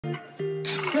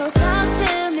So talk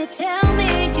to me, tell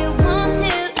me you want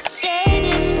to stay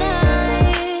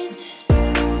tonight.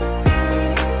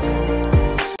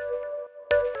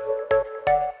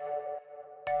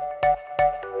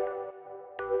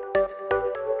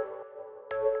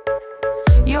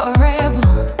 You're a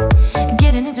rebel,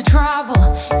 getting into trouble.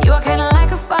 You are kinda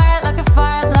like a fire, like a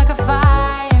fire, like a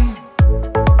fire.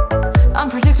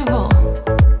 Unpredictable,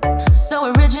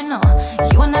 so original.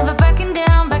 You are never backing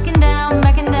down, backing down,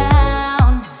 backing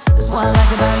down. That's what I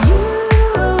like about you.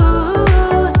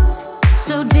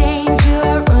 So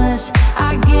dangerous,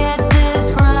 I get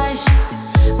this rush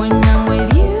when I'm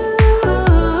with you.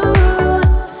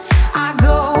 I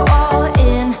go all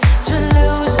in to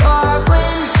lose or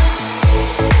win.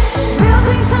 Real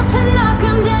things up to knock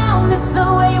 'em down. It's the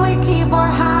way we keep our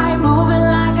high, moving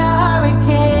like a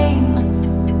hurricane.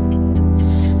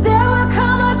 There will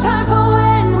come a time for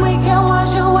when we can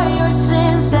wash away your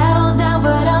sins, settle down,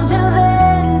 but until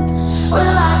then,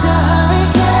 we're like a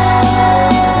hurricane.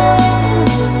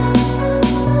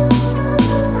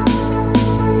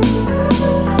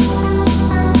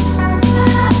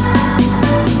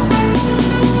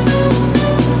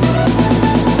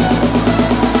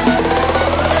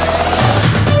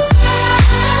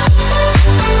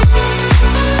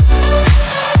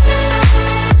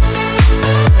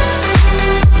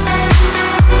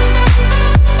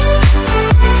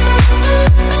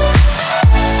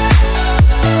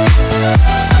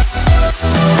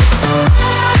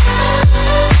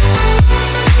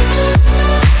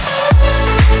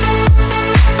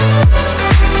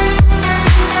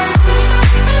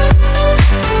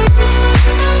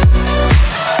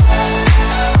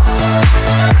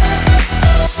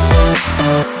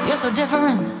 You're so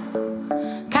different,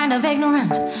 kind of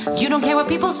ignorant. You don't care what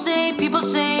people say, people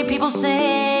say, people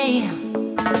say.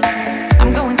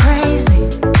 I'm going crazy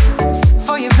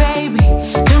for you, baby.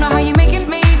 Don't know how you're making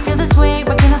me feel this way.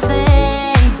 What can I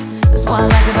say? That's what I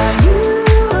like about you.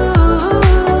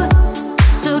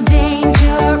 So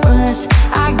dangerous,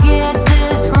 I get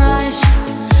this rush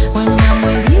when I'm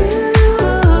with you.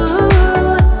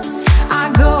 I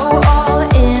go all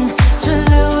in to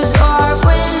lose or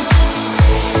win.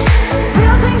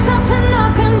 Real things up to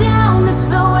knock 'em down. It's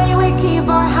the way we keep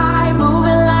our high,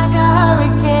 moving like a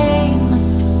hurricane.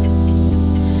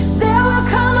 There will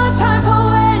come a time for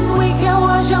when we can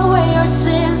wash away our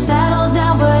sins, settle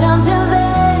down, but until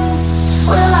then,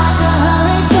 we're like a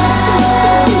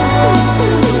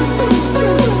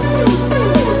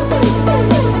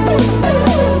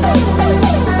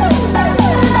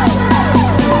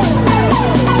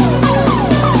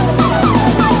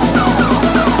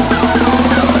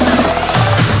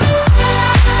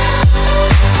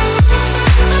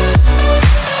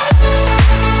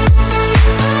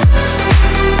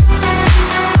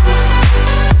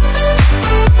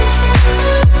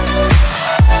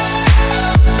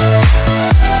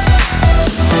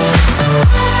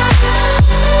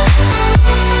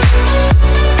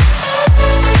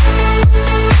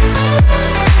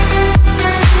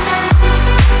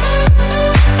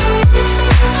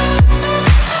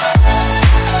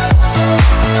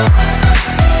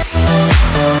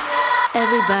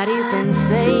Everybody's been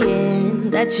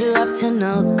saying that you're up to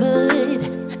no good.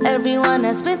 Everyone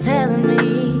has been telling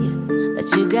me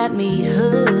that you got me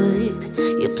hooked.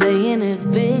 You're playing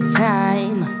it big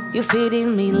time. You're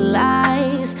feeding me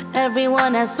lies.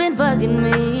 Everyone has been bugging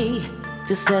me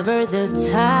to sever the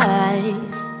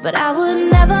ties, but I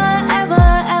would never,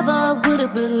 ever, ever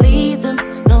would've believed them.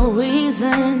 No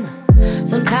reason.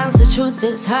 Sometimes the truth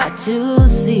is hard to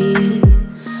see,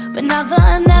 but now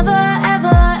the never,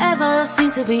 ever, ever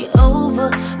seemed to be over.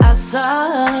 I saw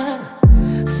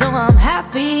her, so I'm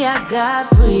happy I got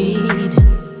freed.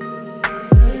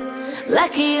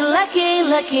 Lucky, lucky,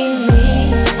 lucky me.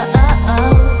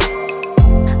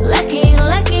 Lucky,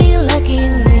 lucky, lucky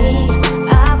me.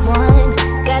 I won,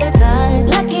 got it done.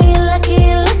 Lucky,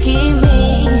 lucky, lucky me.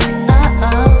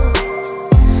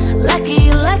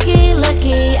 Lucky, lucky,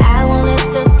 lucky. I won't let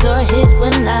the door hit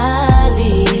when I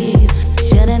leave.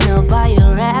 Should've known by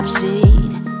your rap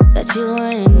sheet that you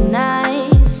weren't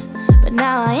nice, but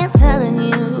now I am telling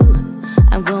you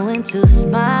I'm going to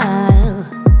smile.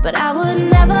 But I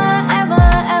would never, ever,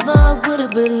 ever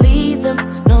would've believed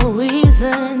them. No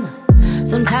reason.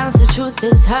 Sometimes the truth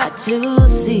is hard to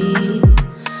see,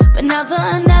 but now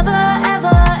the never,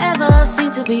 ever, ever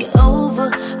seemed to be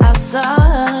over. I saw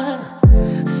her,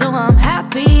 so I'm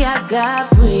happy I got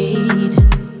freed.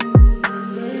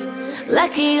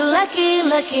 Lucky, lucky,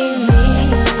 lucky me.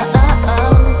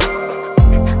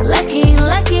 Lucky,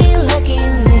 lucky, lucky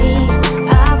me.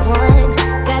 I won,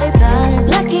 got it done.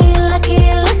 Lucky,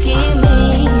 lucky, lucky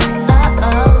me.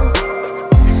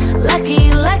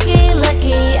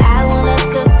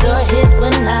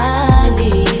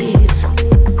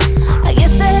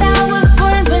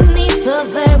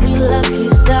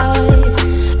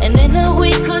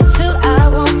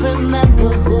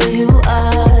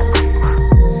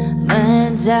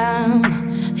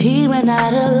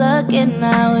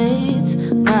 now it's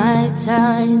my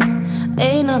time.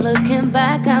 Ain't no looking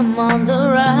back, I'm on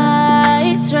the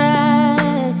right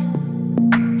track.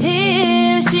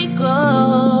 Here she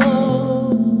goes.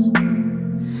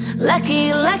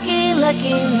 Lucky, lucky,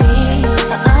 lucky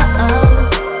me.